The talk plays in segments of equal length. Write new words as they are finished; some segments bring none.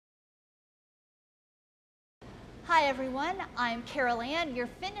Hi everyone, I'm CarolAnn, your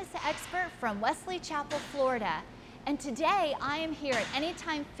fitness expert from Wesley Chapel, Florida. And today I am here at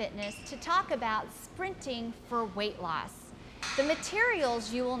Anytime Fitness to talk about sprinting for weight loss. The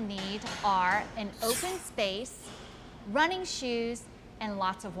materials you will need are an open space, running shoes, and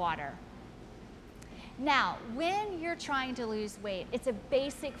lots of water. Now, when you're trying to lose weight, it's a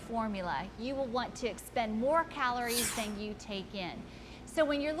basic formula. You will want to expend more calories than you take in. So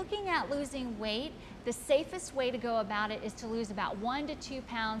when you're looking at losing weight, the safest way to go about it is to lose about 1 to 2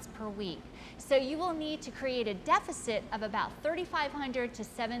 pounds per week. So you will need to create a deficit of about 3,500 to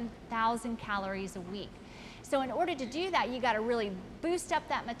 7,000 calories a week. So in order to do that, you got to really boost up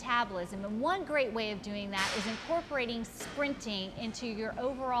that metabolism. And one great way of doing that is incorporating sprinting into your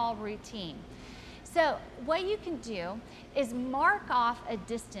overall routine. So what you can do is mark off a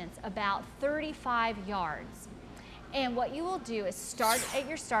distance about 35 yards. And what you will do is start at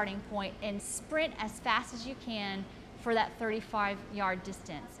your starting point and sprint as fast as you can for that 35-yard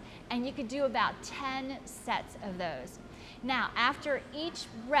distance. And you could do about 10 sets of those. Now, after each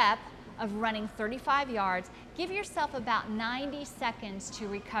rep of running 35 yards, give yourself about 90 seconds to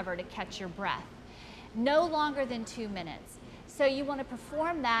recover to catch your breath. No longer than 2 minutes. So you want to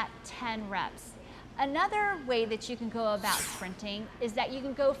perform that 10 reps. Another way that you can go about sprinting is that you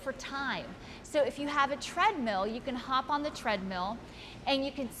can go for time. So if you have a treadmill, you can hop on the treadmill and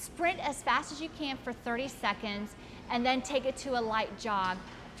you can sprint as fast as you can for 30 seconds and then take it to a light jog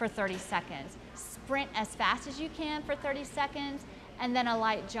for 30 seconds. Sprint as fast as you can for 30 seconds and then a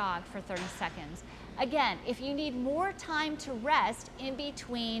light jog for 30 seconds. Again, if you need more time to rest in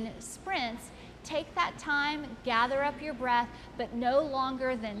between sprints, take that time, gather up your breath, but no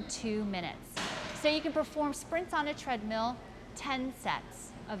longer than 2 minutes. So you can perform sprints on a treadmill, 10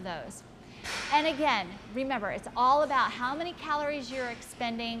 sets of those. And again, remember, it's all about how many calories you're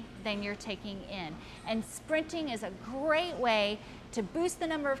expending than you're taking in. And sprinting is a great way to boost the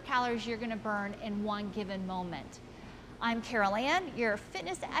number of calories you're going to burn in one given moment. I'm CarolAnn, your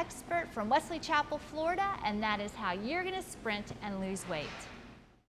fitness expert from Wesley Chapel, Florida, and that is how you're going to sprint and lose weight.